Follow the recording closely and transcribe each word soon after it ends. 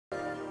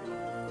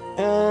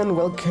And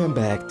welcome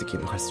back to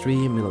Kingdom Hearts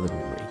 3 Melody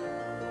Memory.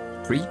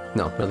 3?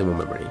 No, Melody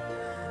Memory.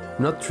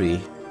 Not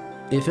 3.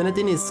 If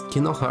anything, it's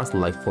Kingdom Hearts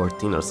like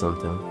 14 or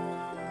something.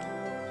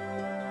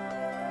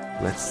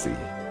 Let's see.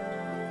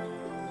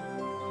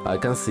 I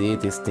can see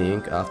this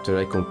thing after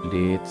I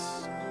complete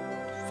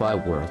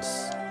 5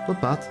 worlds. Not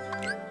bad.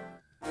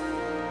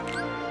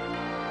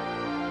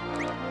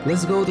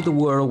 Let's go to the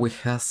world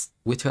which has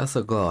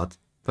a god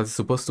that is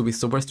supposed to be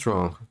super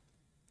strong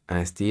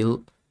and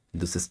still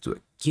loses to a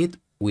kid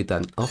with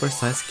an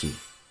oversized key.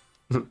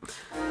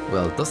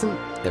 Well, doesn't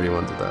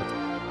everyone do that?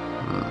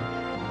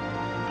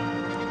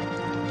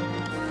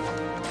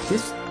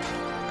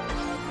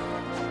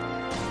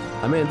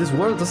 I mean, this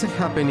world doesn't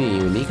have any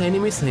unique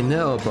enemies, I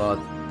know, but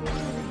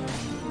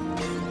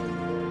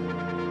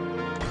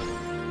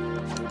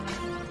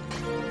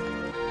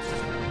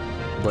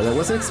I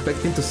wasn't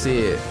expecting to see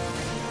it.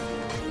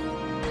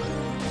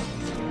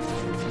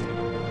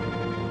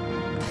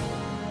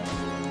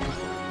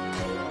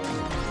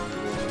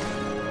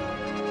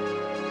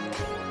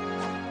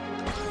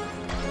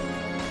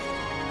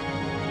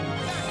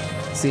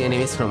 See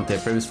enemies from the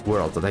previous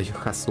world that I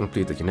has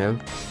completed, you know?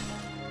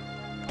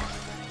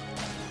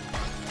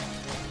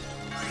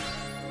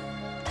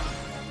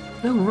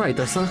 Oh right,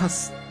 our son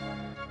has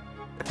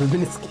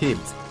been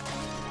skipped.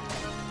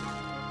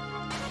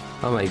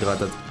 Oh my god,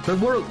 that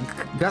world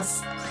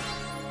has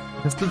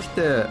to be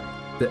the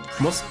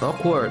most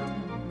awkward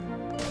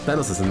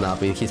Thanos'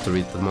 snap in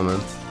history at the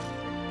moment.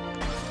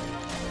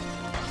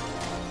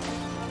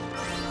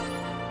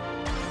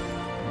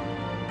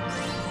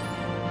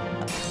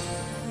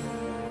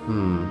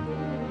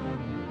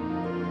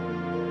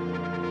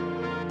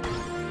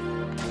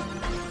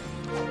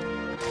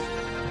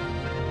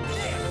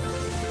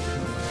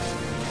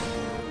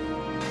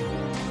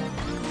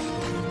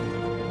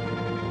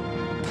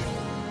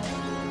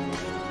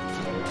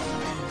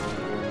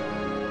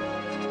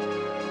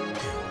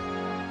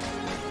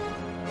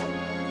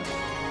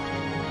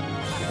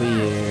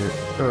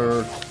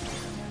 Earth.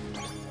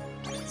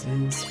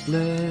 This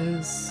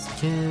place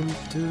came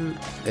to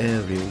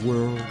every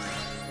world.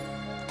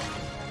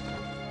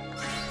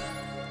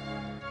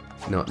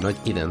 No, not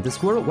Eden.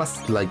 This world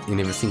was like in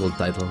every single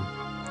title.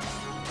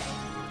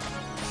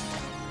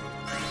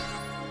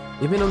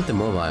 Even on the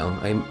mobile,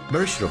 I'm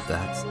very sure of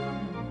that.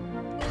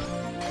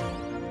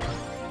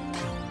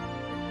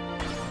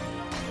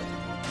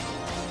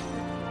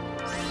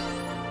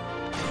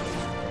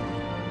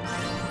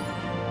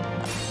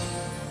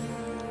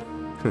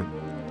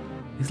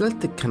 It's like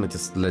they kinda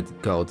just let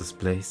it go, this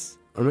place.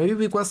 Or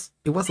maybe it was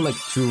like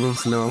 2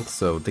 rooms long,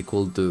 so they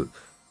could do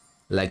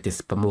like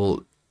this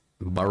spammable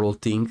barrel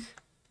thing.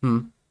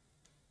 Or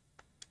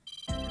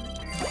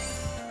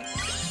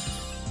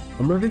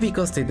maybe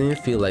because they didn't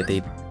feel like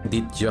they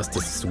did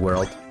justice to this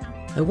world.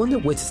 I wonder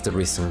which is the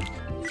reason.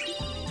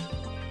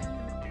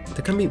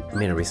 There can be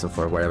many reasons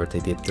for whatever they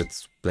did to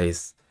this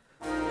place.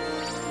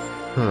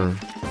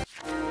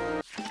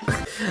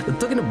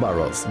 Talking of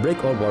barrels,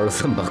 break all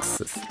barrels and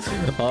boxes.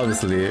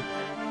 Obviously.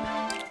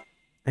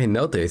 I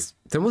noticed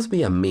there must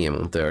be a meme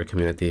on their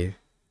community,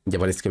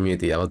 Japanese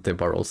community, about the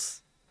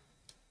barrels.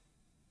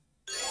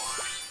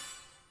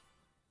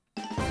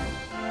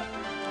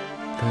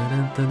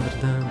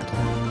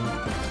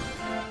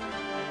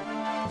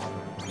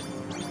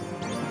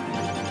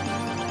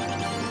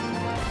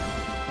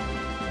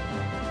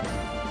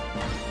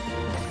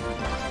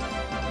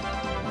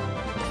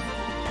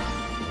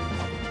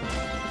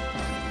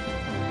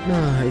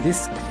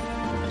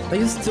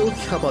 I still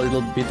have a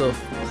little bit of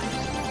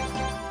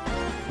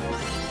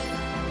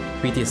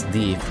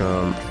PTSD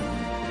from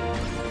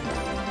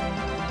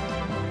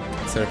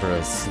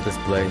Cerberus, this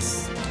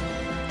place.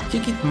 He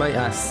kicked my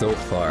ass so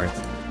hard.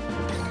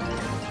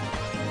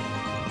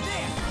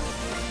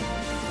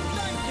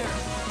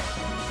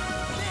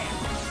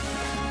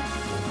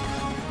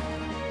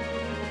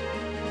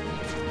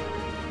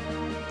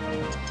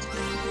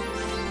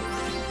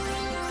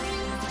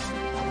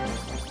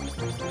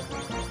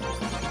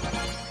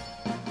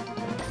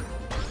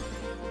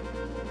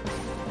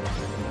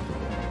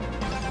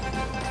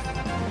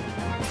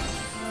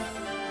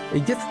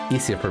 It gets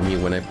easier for me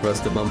when I press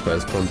the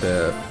bumpers for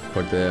the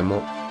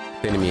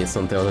enemies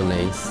on the other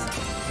lanes.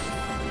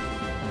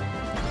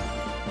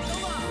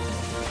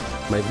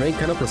 My brain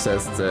cannot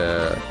process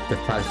the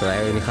fact that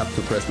I only have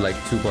to press like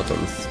 2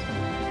 buttons.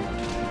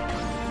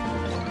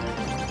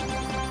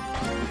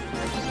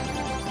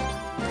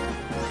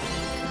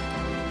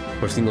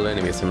 For single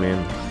enemies, I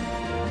mean.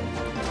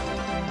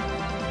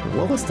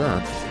 What was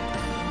that?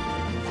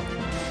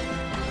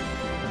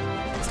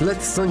 It's like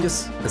the sun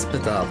just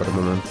split up at the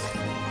moment.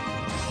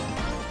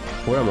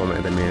 For a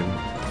moment, I mean.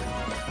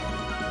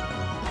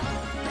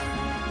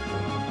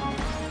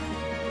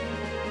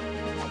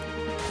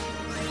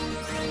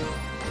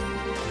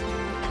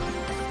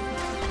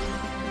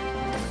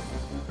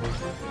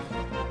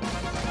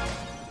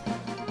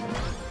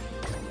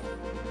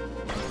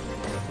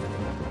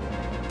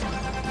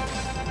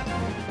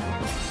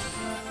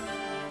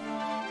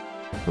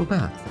 Not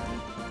bad.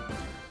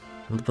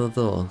 Not bad at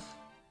all.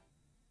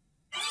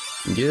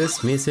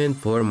 Just missing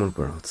 4 more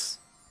worlds.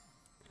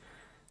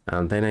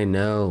 And then I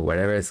know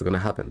whatever is gonna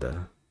happen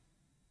there.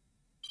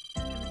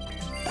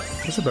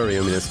 It's a very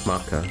ominous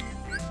marker.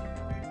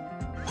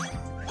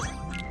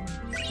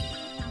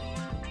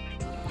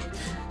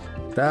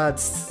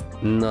 That's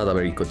not a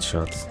very good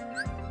shot.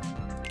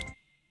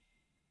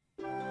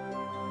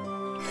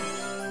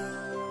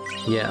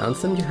 Yeah, and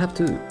then you have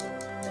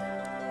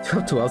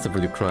to answer for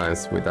your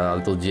crimes with a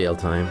little jail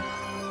time.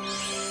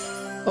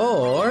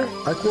 Or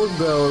I could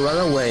go right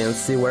away and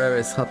see whatever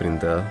is happening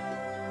there.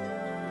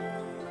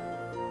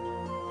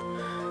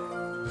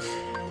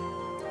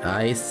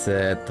 I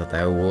said that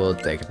I would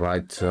take the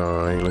right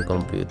time and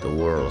complete the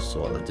world,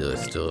 so I'll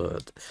just do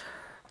it.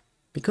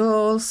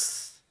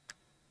 Because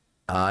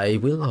I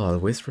will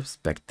always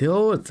respect the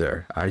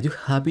order. Are you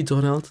happy,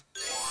 Donald?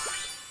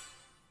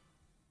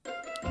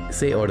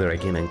 Say order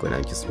again, I'm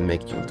gonna just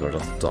make you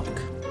Donald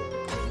talk.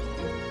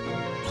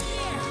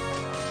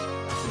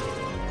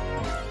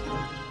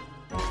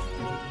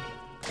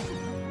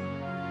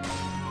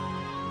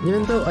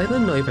 Even though I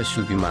don't know if I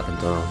should be mad at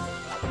Donald.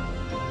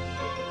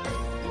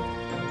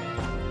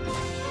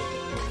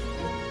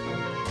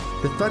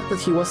 The fact that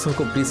he was so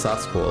complete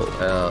asshole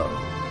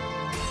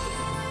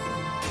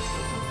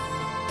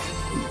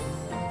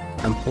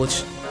and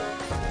pushed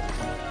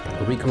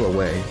Rico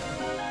away.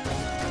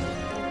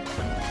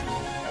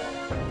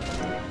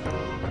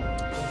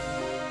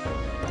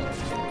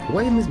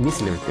 Why am I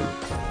missing everything?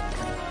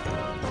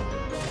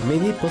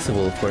 Made it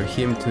possible for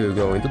him to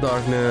go into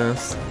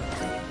darkness,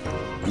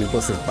 be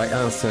possessed by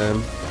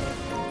Ansem,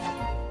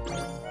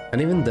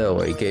 and even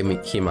though it gave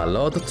him a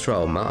lot of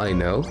trauma, I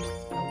know,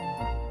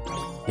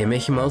 it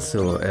made him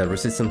also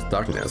resistant to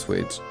darkness,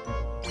 which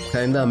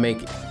kinda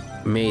made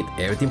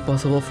everything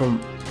possible from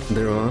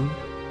there on.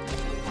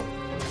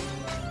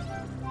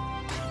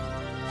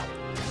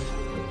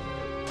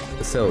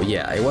 So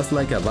yeah, it was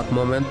like a bad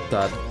moment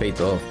that paid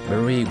off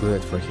very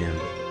good for him.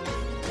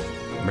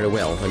 Very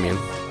well, I mean.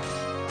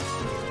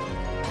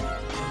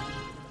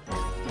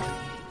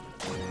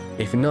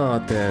 If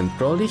not, then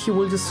probably he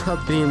would just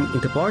have been in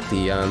the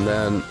party and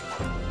then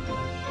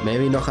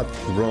maybe not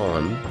have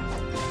run.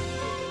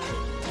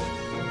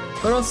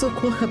 But also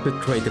could have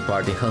betrayed the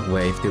party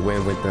halfway if they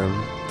went with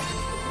them.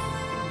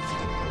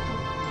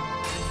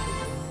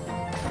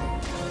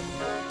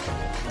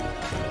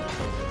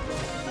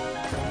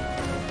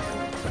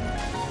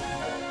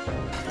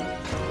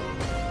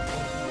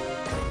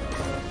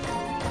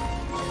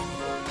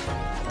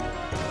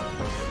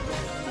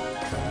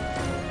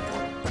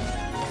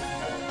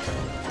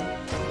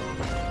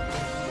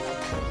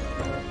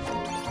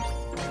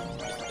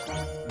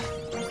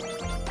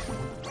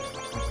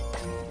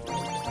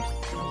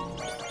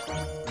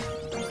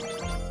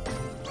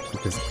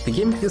 The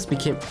game just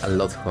became a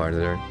lot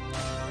harder.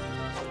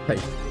 Like,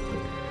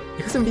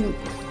 it hasn't been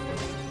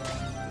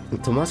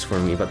too much for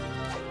me, but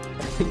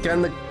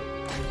I'm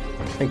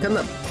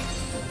kinda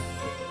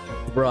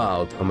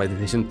proud of my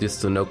decision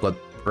just to knock out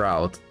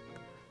proud.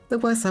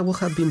 Otherwise, I would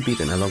have been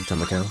beaten a long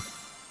time ago.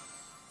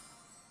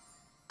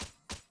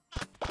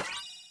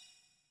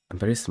 A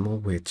very small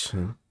witch,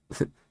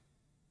 huh?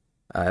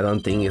 I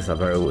don't think it's a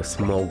very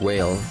small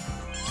whale.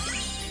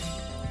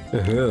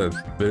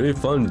 Very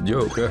fun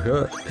joke,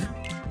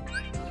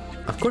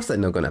 Of course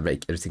I'm not gonna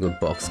break every single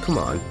box, come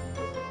on.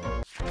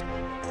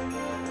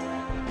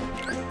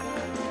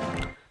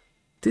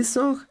 This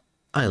song,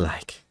 I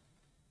like.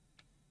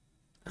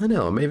 I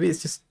know, maybe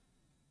it's just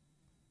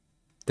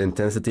the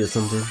intensity or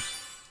something.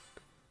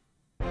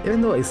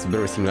 Even though it's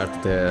very similar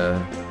to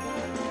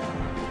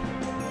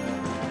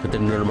the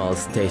normal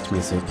stage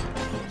music.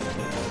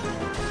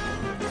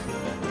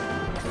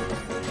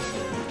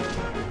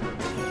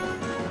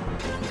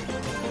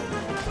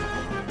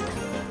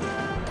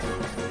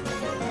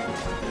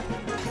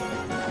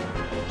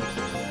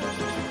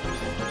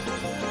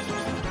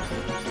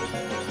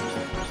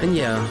 And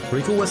yeah,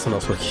 Riku wasn't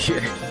also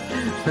here.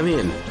 I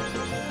mean,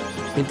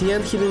 in the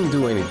end he didn't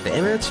do any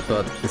damage,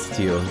 but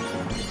still.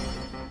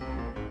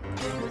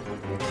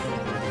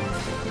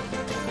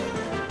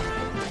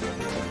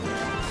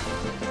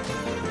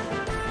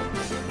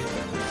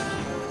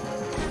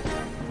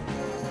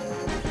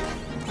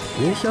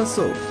 He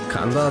also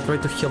kinda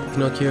tried to help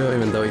Pinocchio,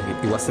 even though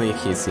it wasn't in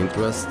his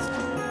interest,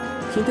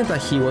 hinting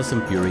that he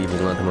wasn't pure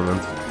evil at the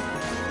moment.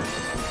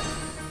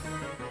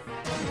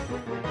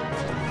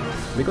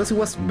 Because it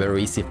was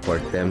very easy for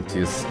them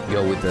to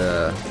go with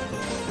the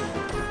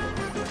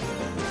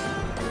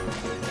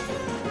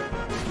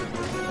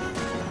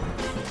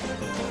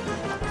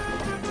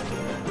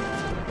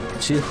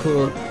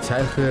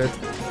childhood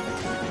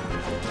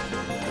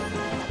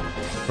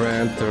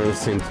friend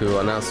turns into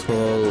an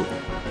asshole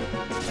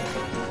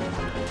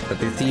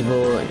that is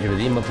evil,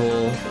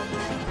 irredeemable,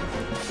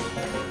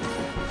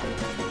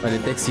 and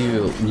it takes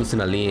you losing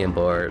a limb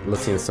or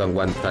losing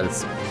someone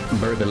that's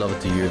very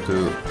beloved to you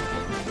to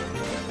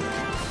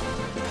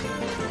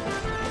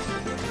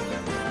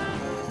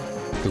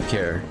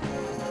care.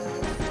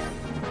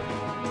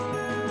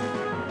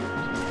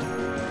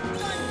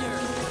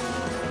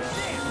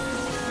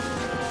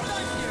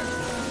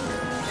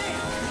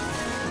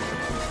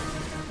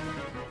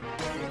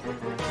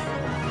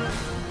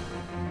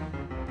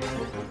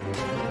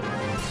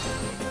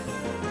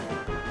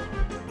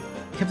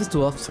 happens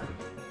too often.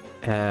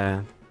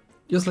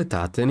 Just like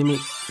that, the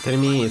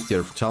enemy is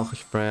your childhood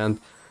friend.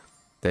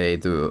 They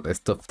do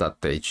stuff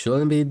that they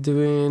shouldn't be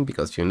doing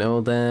because you know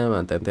them,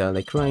 and then they are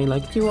like crying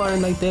like, you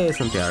aren't like this,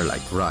 and they are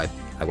like, right,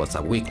 I was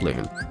a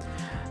weakling.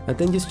 And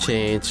then just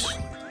change.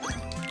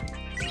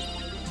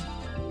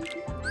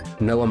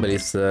 No one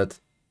believes it.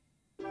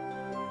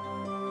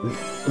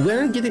 We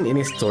aren't getting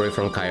any story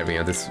from Kyrie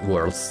on these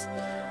worlds.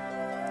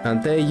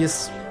 And they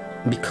just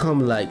become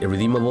like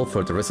redeemable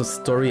for the rest of the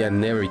story and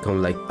never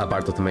become like a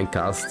part of the main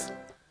cast.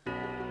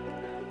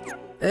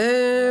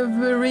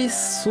 Every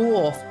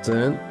so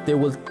often they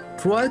will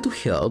try to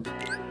help,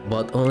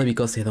 but only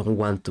because they don't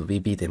want to be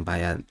beaten by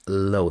a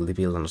lowly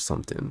villain or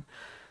something.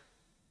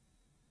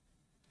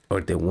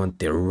 Or they want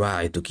the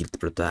right to kill the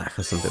protagonist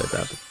or something like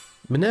that.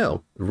 But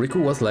no,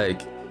 Riku was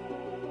like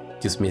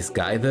just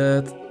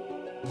misguided,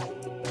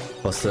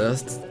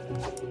 possessed.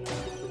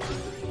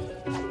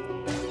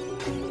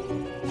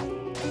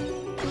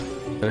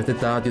 And after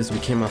that just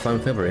became a fan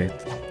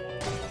favorite.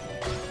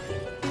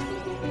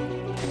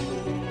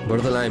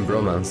 Borderline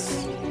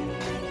bromance.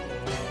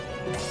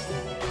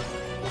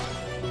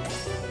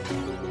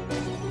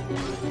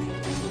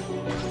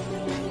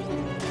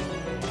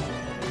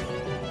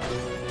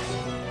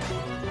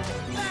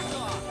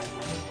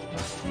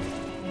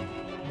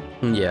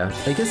 Yeah,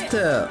 I guess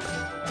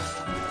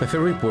my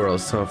favorite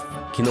worlds of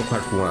Kingdom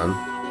Hearts 1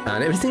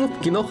 and every single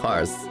Kingdom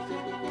Hearts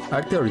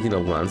are the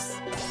original ones.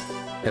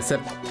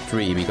 Except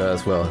 3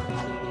 because, well,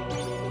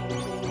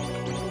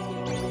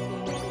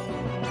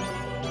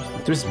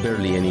 there's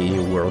barely any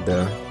new world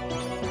there.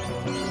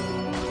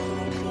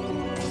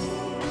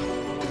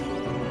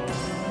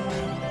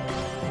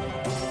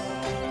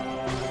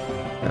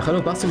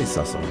 Hello Bastion is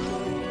awesome.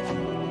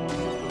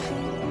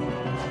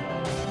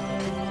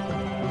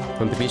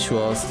 From the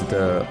visuals to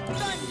the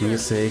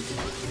music.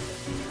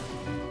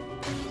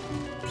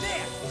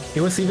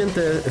 It was even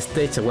the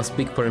stage that was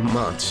big for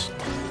much.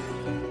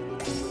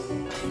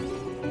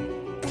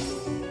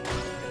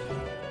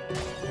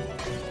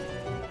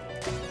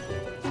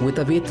 With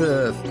a bit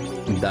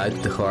died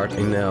to the heart,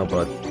 I know,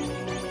 but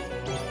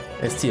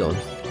still.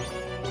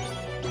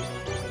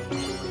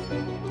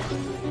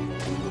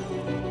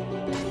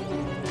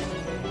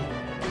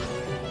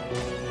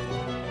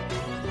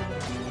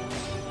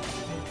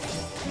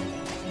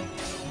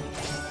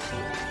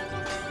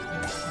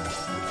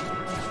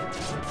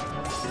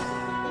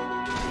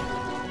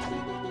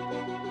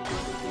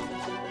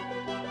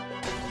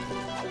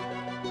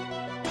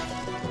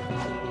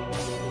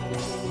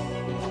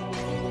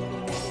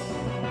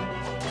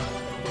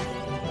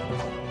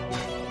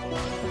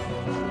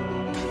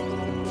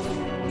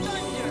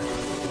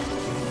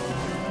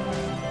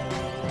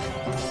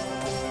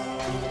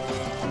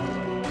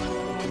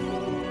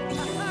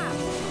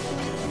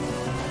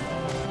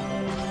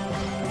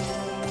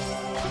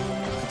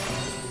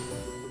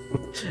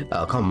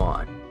 Oh, come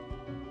on.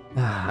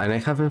 And I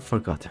haven't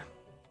forgotten.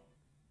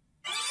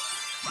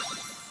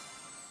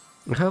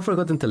 I haven't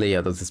forgotten the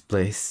layout of this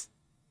place.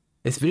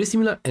 It's very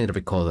similar in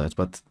Recorded,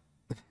 but...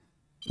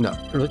 No,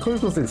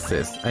 Recorded doesn't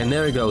exist. I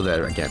never go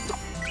there again.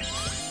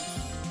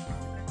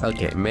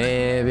 Okay,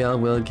 maybe I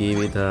will give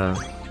it a...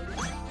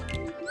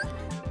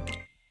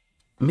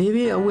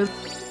 Maybe I will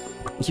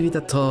give it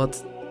a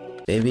thought.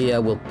 Maybe I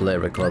will play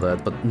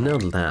Recorded, but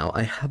not now.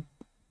 I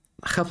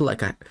have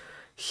like a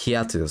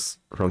hiatus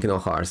from Kingdom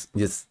Hearts,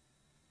 just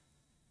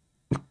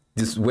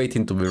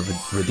waiting to be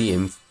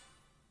redeemed.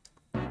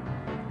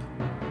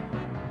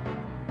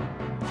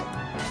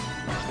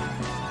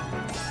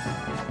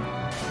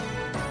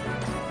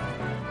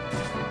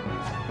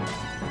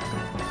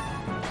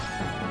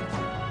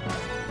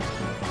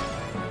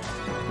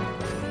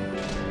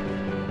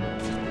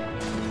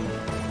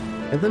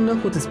 I don't know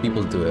how these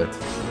people do it.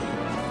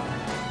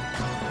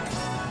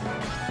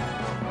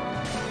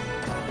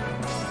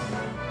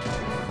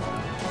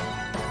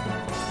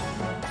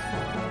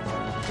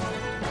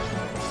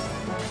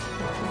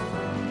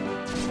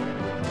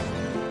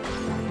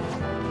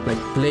 Like,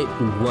 play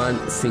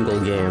one single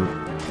game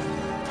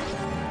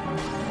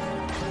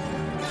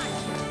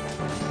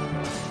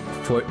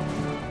for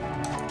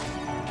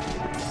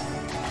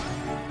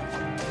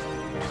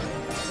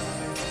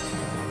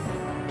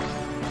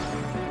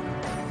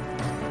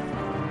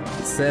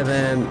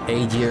 7,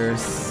 8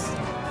 years.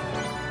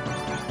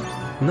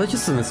 Not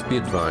just on a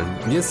speed run,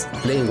 just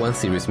playing one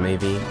series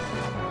maybe.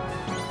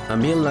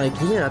 And being like,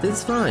 yeah, this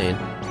is fine.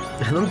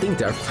 I don't think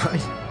they're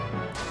fine.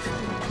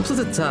 Most of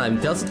the time,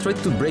 they also try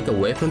to break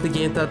away from the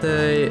game that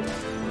they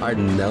are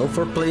known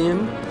for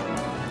playing.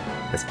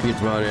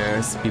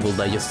 Speedrunners, people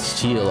that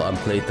just chill and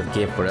play the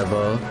game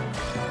forever.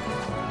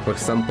 For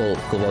example,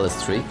 Cobalt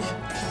Streak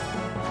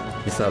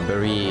is a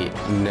very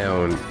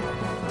known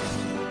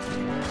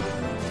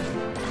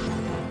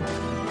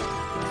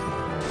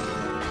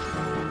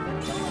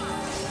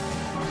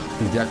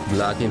Jack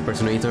Black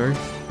impersonator.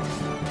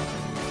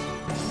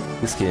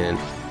 This kid,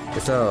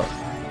 it's a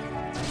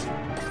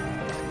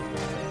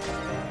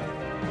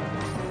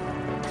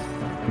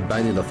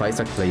binding of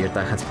Isaac player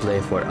that has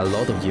played for a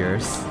lot of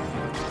years.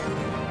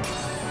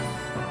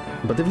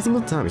 But every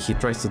single time he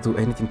tries to do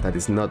anything that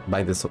is not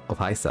Binding of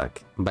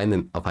Isaac.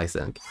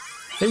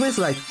 Everyone's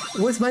like,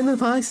 where's Binding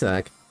of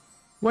Isaac?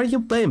 Why are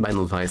you playing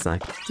Binding of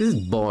Isaac? This is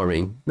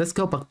boring. Let's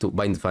go back to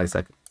Binding of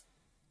Isaac.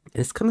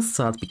 It's kind of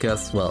sad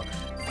because, well,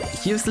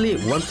 he usually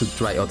wants to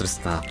try other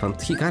stuff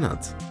and he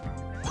cannot.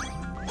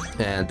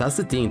 And that's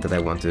the thing that I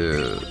want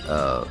to...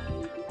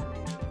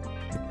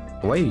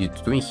 Why are you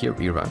doing here,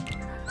 Ira?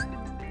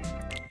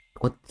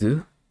 What to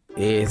do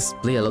is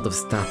play a lot of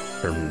stuff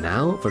from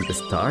now, for the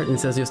start,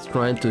 instead of just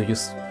trying to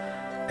just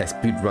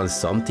speedrun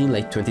something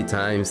like 20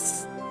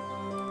 times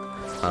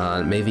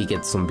and maybe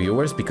get some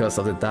viewers because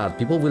of that.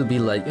 People will be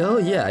like, oh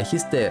yeah,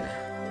 he's the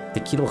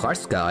Kingdom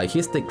Hearts guy,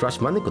 he's the Crash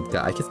Bandicoot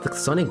guy, he's the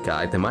Sonic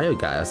guy, the Mario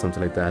guy, or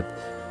something like that.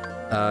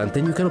 And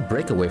then you cannot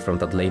break away from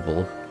that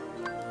label.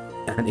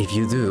 And if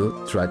you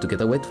do try to get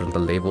away from the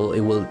label,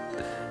 it will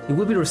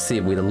be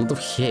received with a lot of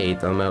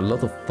hate and a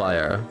lot of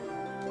fire.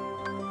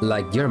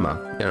 Like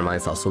Yerma. Yerma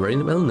is also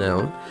very well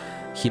known.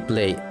 He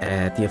played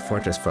Team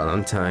Fortress for a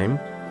long time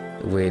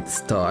with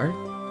Star.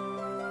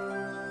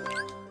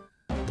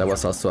 That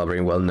was also a very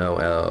well known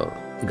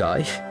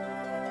guy.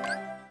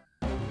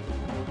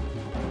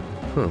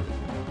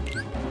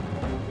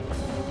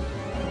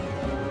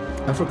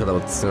 I forgot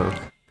about this song.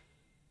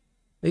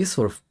 It's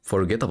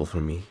forgettable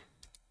for me.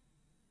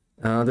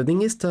 The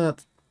thing is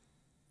that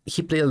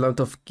he played a lot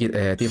of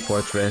Team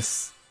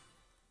Fortress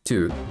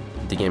 2,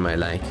 the game I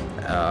like,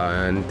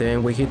 and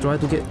then when he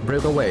tried to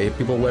break away,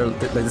 people were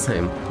like the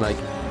same, like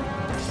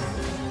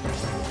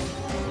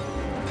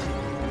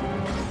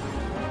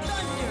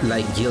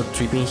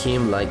guilt-tripping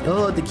him, like,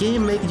 oh, the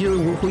game made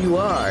you who you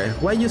are,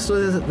 why are you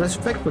so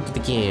disrespectful to the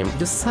game,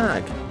 you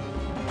suck.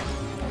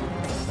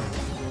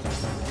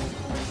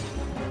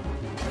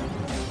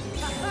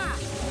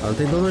 And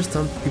I don't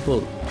understand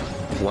people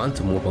want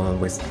to move on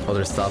with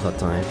other stuff at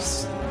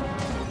times.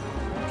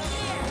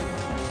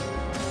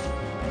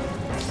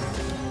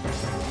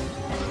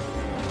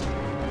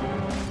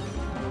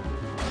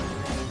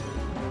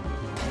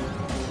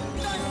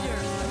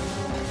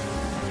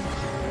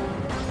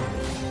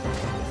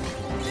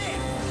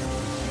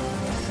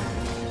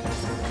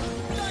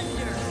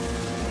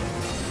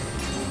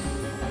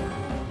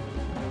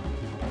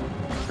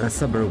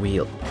 That's a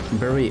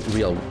very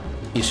real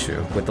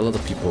issue with a lot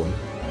of people.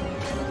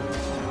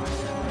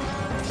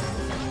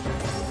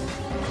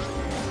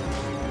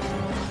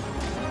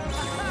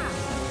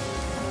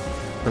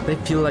 But they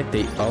feel like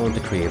they own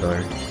the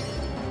creator.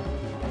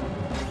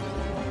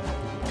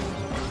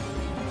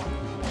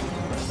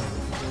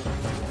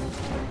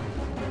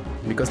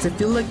 Because they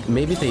feel like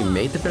maybe they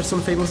made the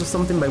person famous or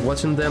something by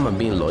watching them and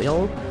being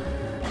loyal.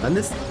 And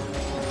I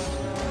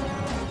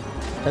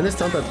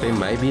understand that they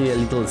might be a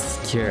little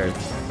scared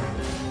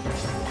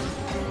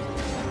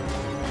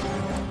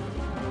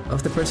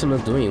of the person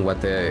not doing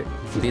what they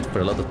did for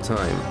a lot of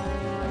time.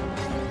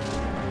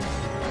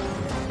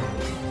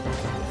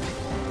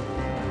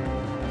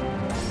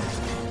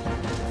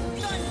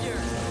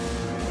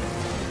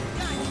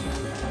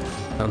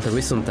 And the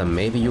reason that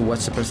maybe you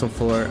watch the person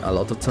for a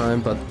lot of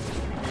time, but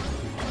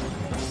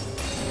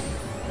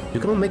you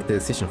cannot make the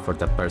decision for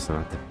that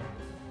person.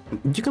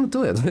 You can't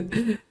do it.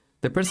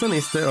 The person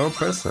is their own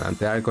person, and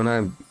they are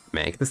gonna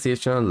make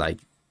decision, like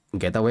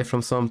get away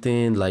from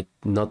something, like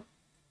not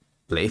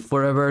play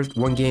forever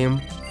one game.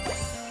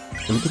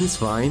 Everything is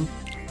fine.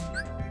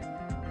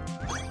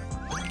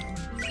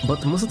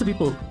 But most of the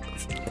people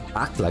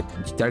act like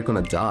they're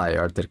gonna die,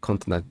 or their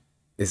content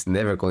is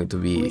never going to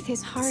be with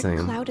his heart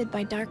clouded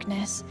by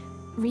darkness,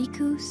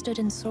 Riku stood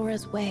in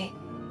Sora's way.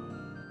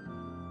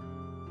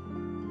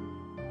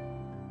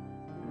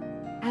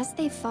 As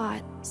they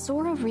fought,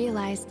 Sora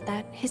realized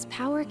that his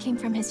power came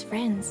from his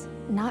friends,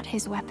 not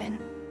his weapon.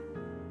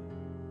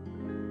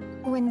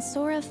 When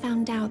Sora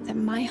found out that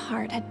my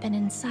heart had been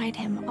inside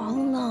him all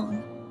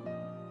along,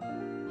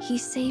 he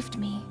saved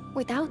me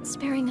without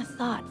sparing a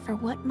thought for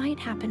what might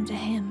happen to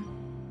him.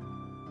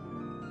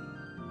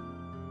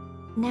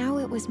 Now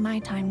it was my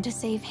time to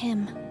save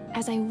him.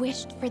 As I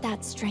wished for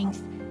that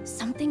strength,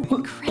 something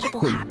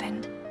incredible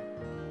happened.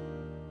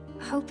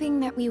 Hoping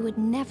that we would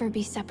never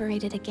be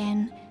separated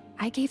again,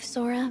 I gave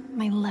Sora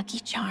my lucky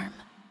charm.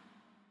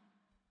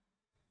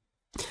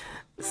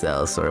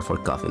 So sorry for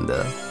coughing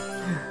there.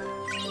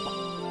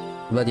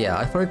 But yeah,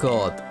 I kinda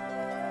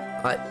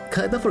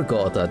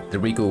forgot that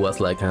Riku was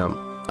like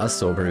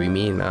so very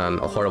mean and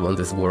horrible in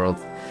this world.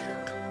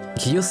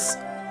 He just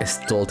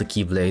stole the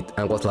Keyblade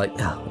and was like,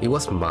 oh, it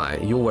was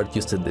mine, you were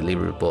just a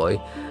delivery boy,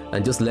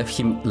 and just left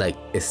him like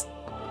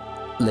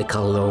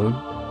alone.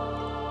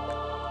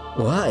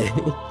 Why?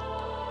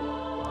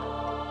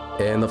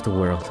 End of the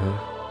world, huh?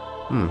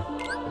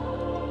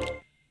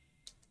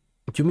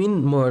 You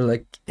mean more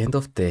like end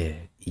of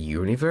the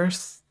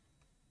universe?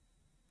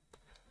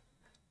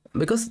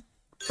 Because,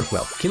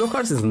 well, Kingdom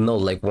Hearts is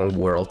not like one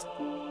world.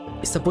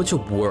 It's a bunch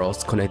of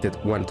worlds connected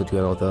one to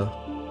the other,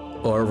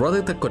 or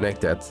rather they're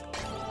connected,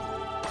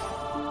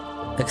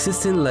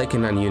 existing like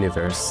in an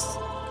universe.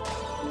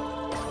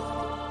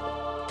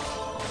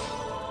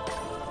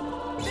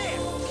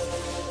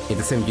 In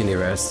the same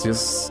universe,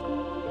 just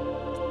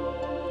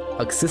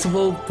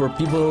accessible for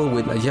people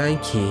with a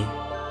giant key.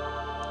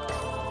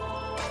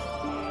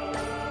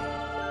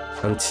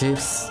 And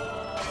chips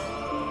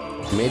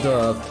made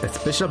of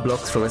special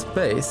blocks from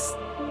space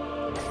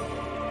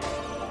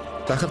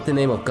that have the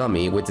name of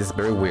gummy, which is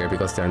very weird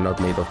because they are not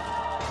made of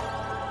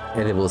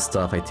edible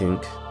stuff, I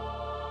think.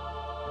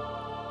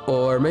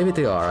 Or maybe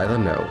they are, I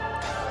don't know.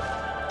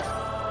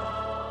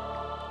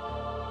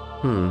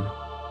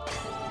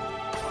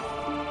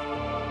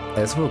 I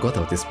just forgot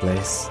of this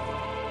place.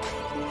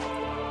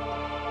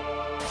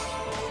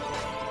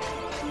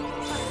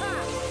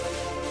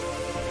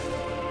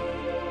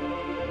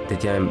 The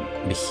giant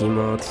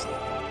behemoth.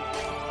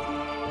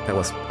 That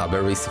was a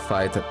very easy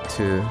fight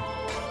too.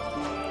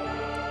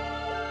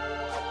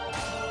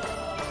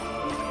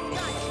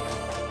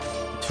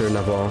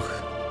 Chernabog.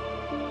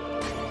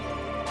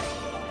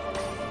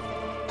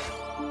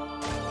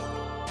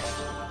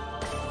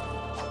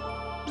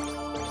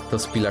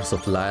 Those pillars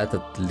of light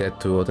that led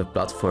to other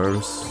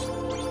platforms.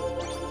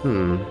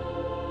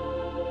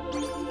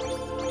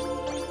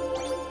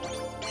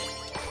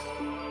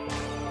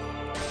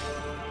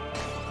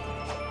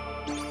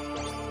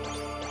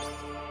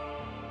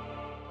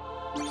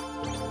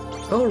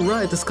 Oh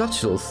right, the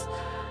capsules.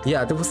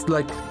 Yeah, there was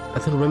like, I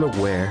don't remember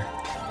where.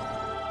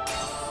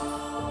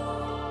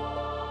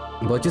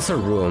 But just a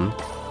room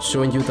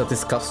showing you that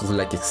this capsule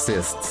like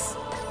exists.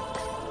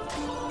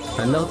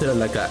 And now they're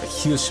like a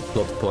huge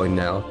plot point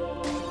now.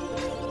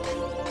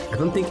 I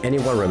don't think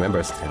anyone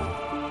remembers them.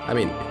 I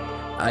mean,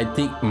 I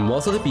think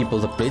most of the people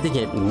that played the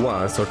game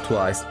once or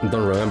twice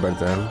don't remember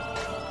them.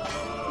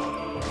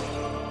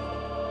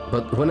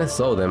 But when I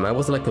saw them, I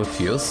was like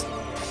confused.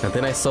 And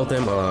then I saw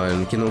them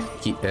on Kingdom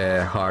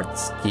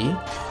Hearts Key.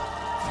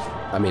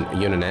 I mean,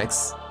 Union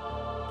X.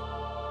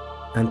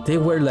 And they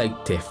were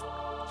like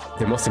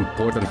the most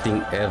important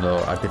thing ever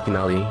at the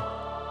finale.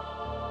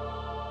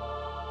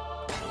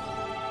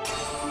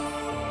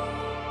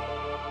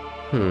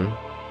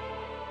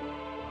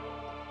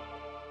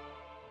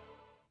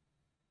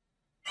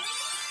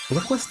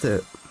 What was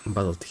the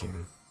battle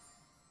team?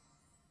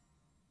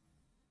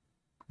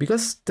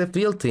 Because the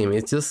field team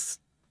is just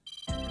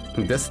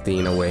Destiny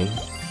in a way.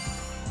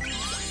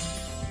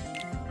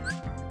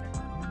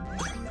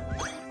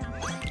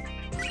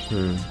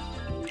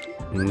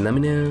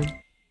 Namina?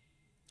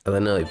 I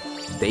don't know if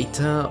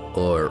data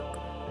or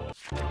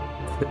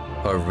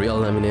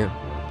real Namina.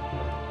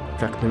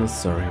 Fragments,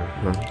 sorry.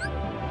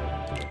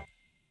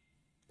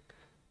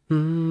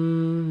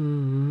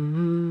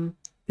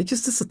 It's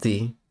just a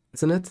city,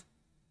 isn't it?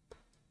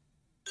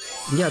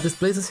 Yeah, this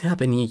place doesn't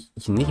have any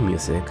unique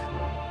music.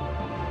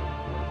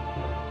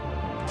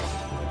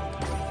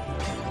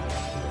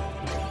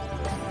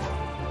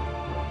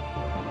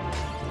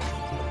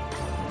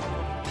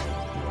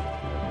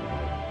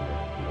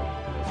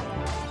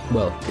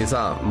 Well, it's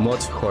a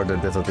much harder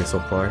desert so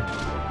far.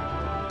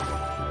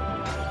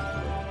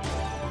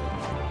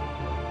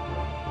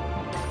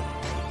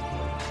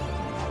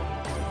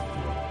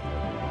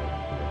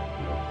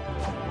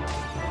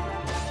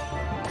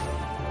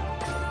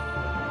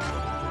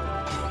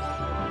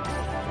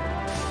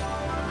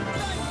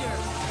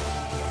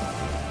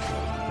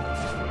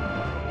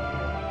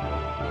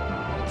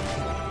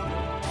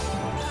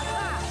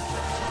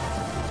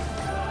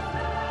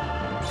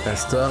 And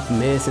stop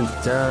missing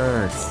the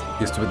chance.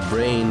 You stupid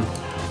brain.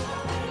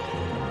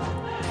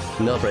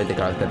 No brain the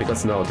character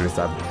because no there's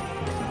that.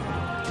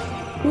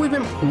 Who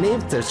even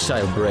named their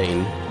child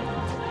Brain?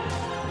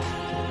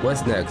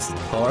 What's next?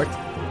 Heart?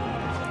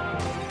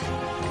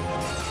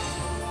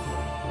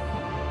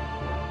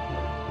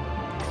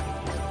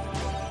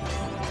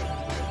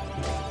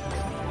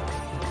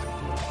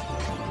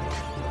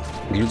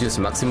 Gluteus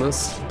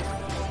Maximus?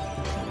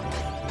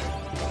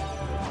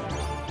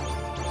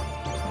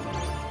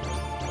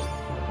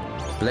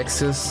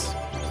 Plexus?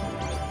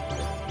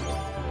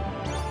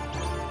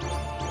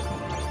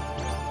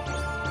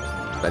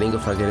 Pharyngeal,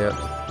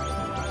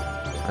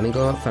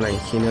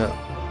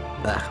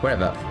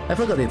 whatever. I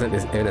forgot it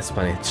in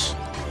Spanish.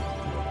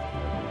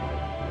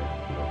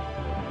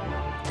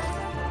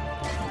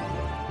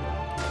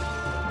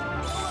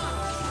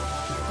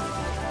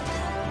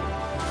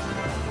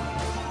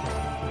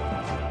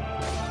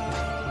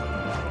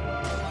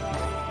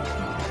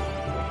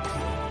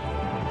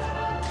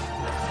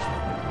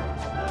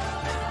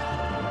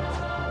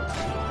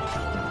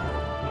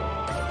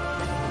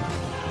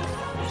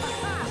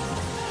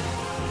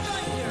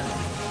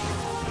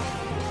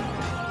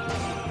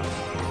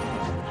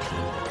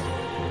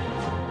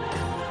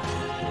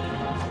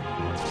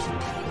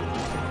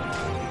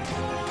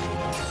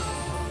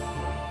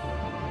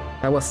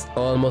 That was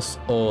almost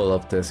all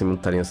of the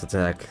simultaneous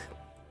attack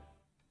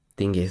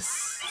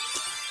thingies.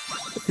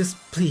 Just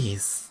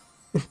please.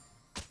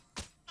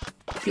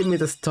 Give me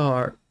the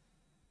star.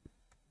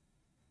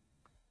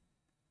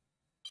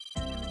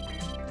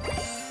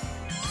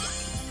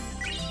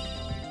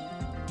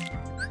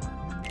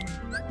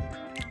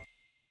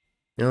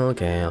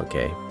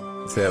 Okay.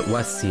 So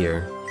what's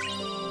here?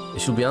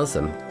 It should be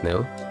awesome,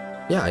 no?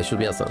 Yeah, it should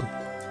be awesome.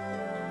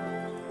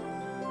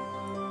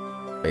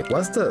 Wait,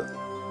 what's the...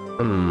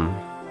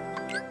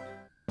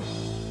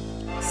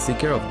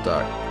 Seeker of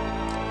Dark.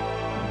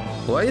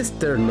 Why is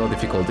there no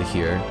difficulty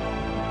here?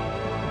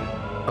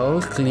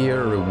 All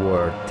clear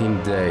reward,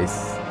 10 days.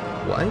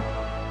 Why?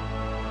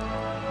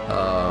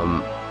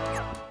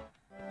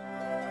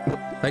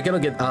 I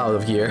cannot get out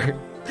of here.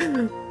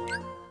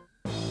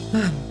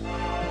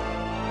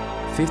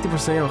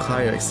 50% or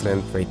higher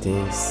excellent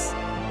ratings.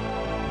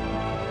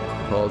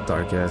 All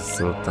targets,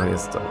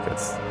 simultaneous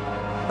targets.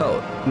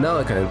 Oh, now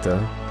I can enter.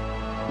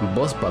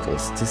 Boss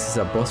battles. This is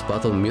a boss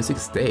battle music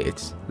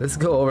stage. Let's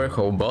go over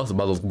how boss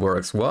battles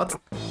works. What?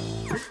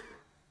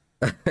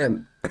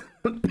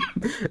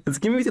 It's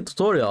giving me the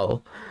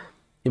tutorial.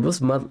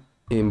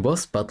 In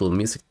boss battle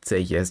music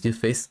stages, you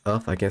face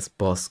off against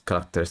boss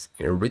characters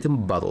in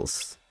written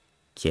battles.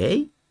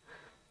 Okay?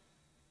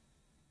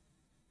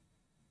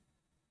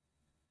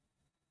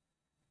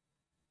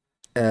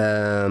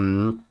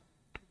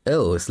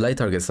 Oh, slide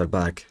targets are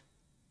back.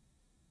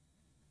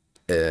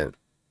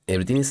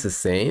 Everything is the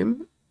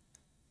same?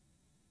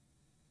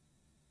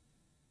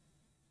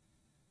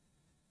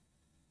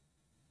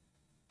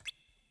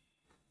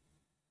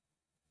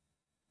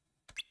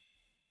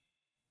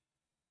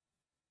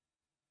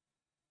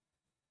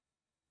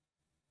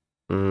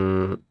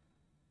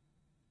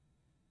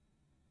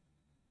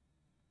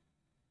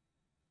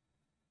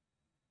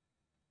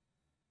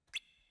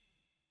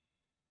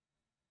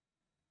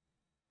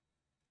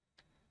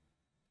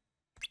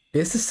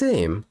 It's the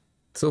same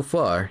so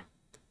far.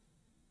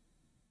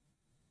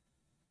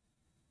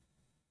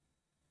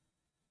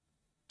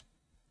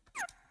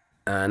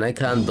 And I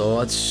can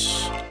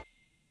dodge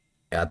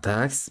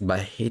attacks by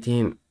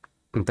hitting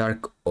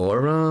Dark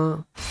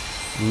Aura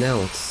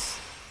notes.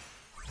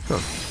 Huh.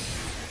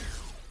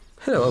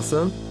 Hello,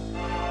 Wilson.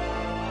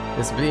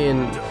 It's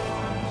been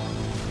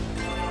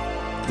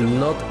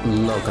not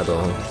long at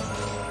all.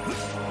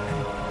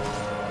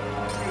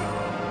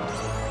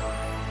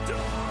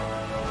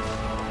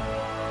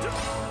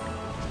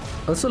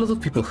 Also, a lot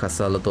of people has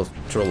a lot of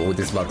trouble with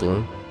this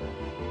battle.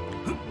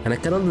 And I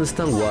cannot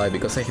understand why,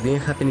 because I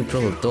didn't have any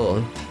trouble at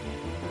all.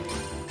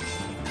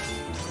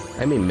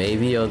 I mean,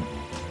 maybe on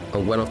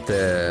one of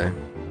the...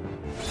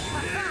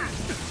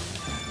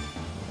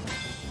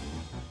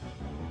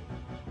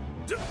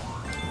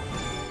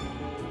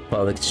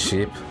 public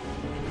ship.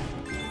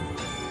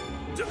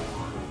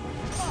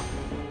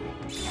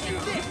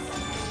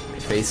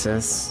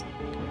 Faces.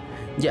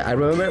 Yeah, I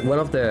remember one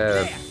of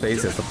the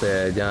faces of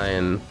the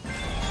giant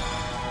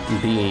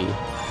bee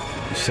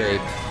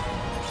shape.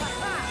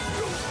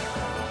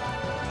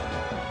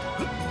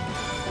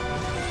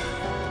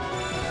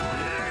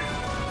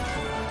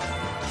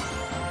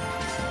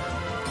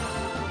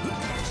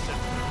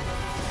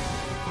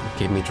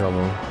 Gave me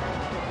trouble.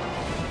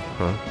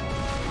 Huh?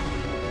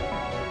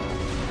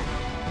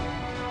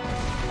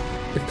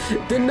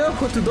 They know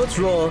how to dodge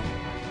roll.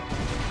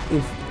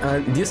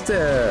 Just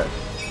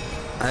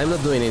I'm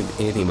not doing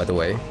anything, by the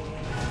way.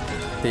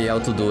 They how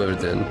to do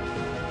everything.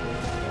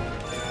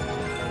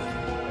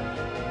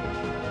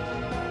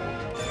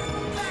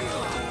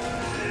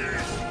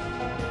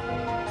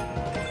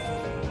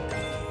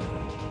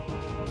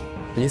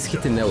 They just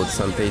hit the notes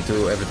and they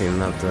do everything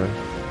after.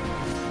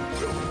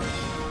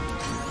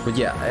 But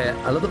yeah,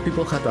 a lot of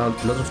people had a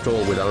lot of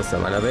trouble with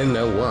Ansem, and I don't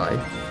know why.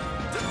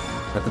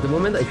 But at the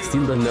moment, I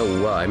still don't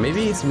know why.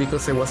 Maybe it's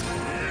because I was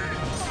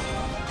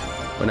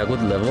on a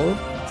good level,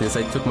 since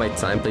I took my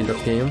time playing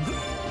that game.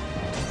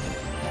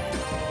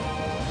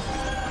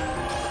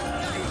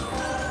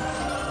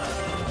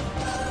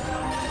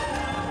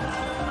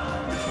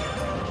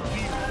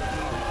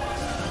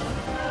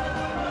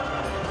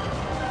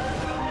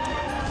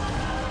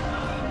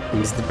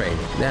 Miss the brain.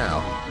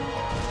 Now.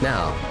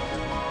 Now.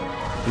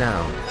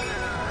 Now.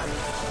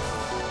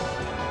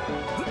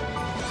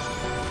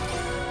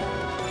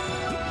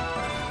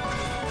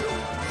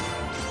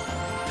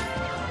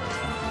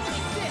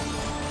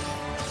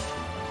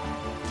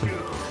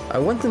 I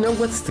want to know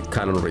what's the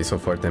canon reason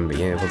for them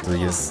being able to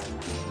just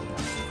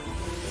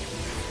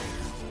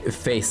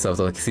face out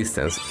of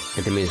existence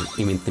in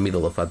the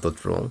middle of a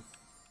dot roll.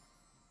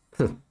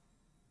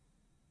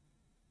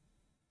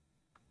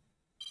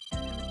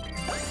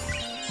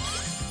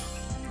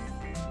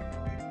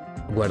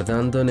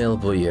 Guardando en el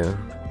buio.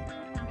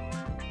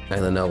 I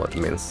don't know what it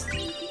means.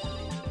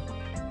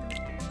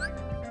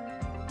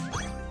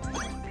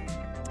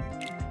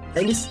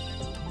 I miss...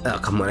 Oh,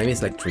 come on, I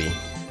miss like 3.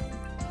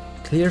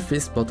 Clear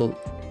fist bottle...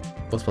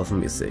 Post battle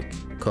music.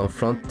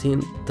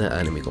 Confronting the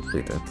enemy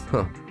completed.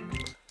 Huh.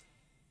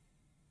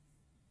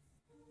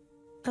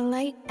 A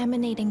light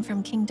emanating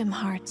from Kingdom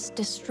Hearts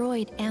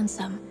destroyed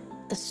Ansem,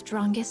 the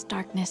strongest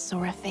darkness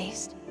Sora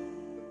faced.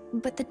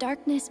 But the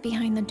darkness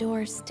behind the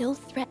door still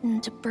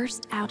threatened to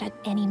burst out at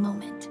any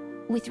moment.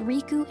 With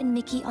Riku and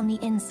Mickey on the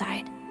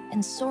inside,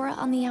 and Sora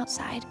on the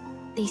outside,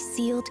 they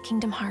sealed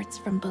Kingdom Hearts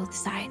from both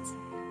sides.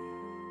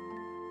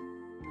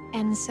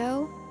 And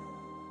so,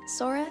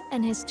 Sora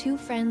and his 2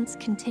 friends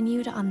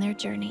continued on their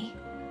journey.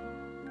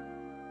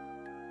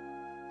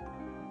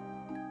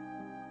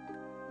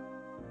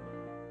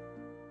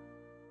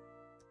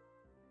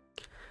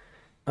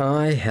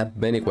 I have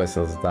many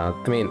questions that,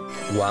 I mean,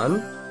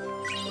 one,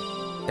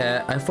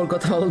 I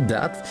forgot all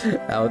that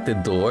out the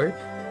door,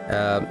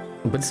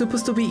 but it's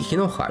supposed to be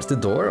Kingdom Hearts the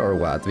door or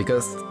what?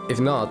 Because if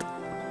not,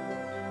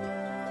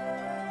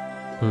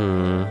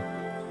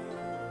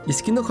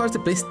 is Kingdom Hearts the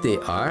place they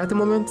are at the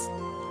moment?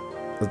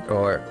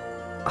 Or,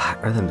 I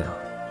don't know.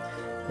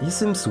 It just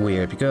seems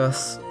weird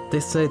because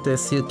they say they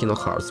see Kingdom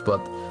Hearts, but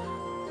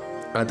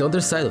at the other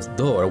side of the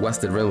door was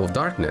the Realm of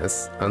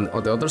Darkness, and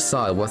on the other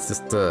side was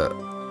just the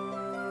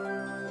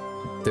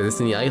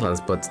Destiny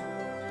Islands, but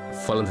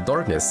fall into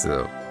darkness,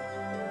 so...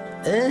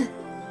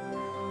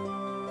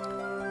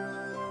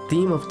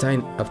 Team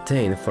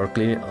obtained for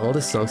clearing all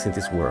the songs in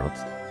this world.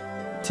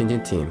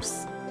 Changing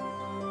teams.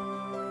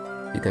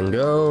 You can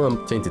go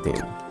and change the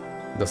team.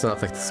 Doesn't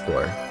affect the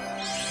score.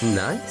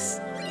 Nice.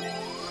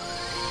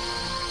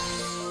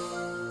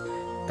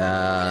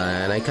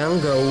 And I can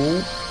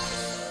go...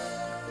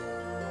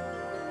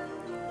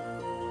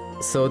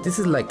 So this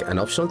is like an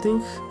optional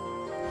thing,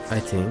 I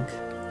think.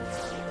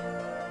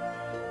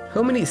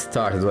 How many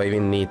stars do I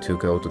even need to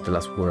go to the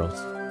last world?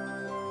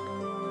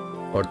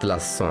 Or the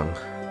last song?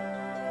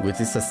 Which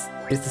is the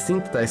thing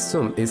that I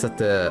assume is at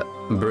the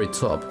very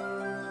top.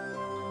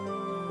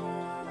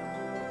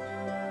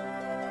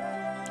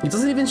 It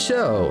doesn't even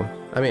show.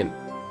 I mean,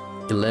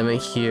 11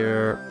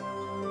 here.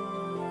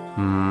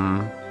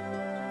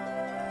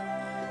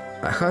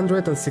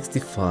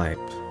 165.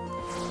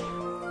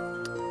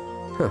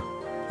 Huh.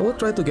 I will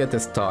try to get the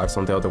stars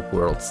on the other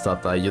worlds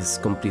that I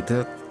just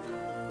completed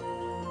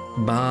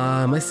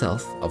by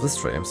myself off the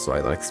stream, so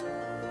I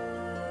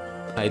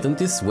don't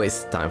just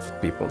waste time for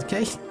people,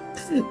 okay?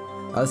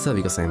 Also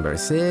because I'm very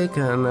sick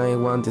and I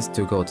want just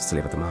to go to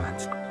sleep at the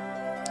moment.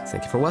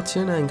 Thank you for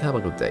watching and have a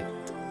good day.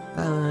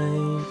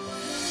 Bye!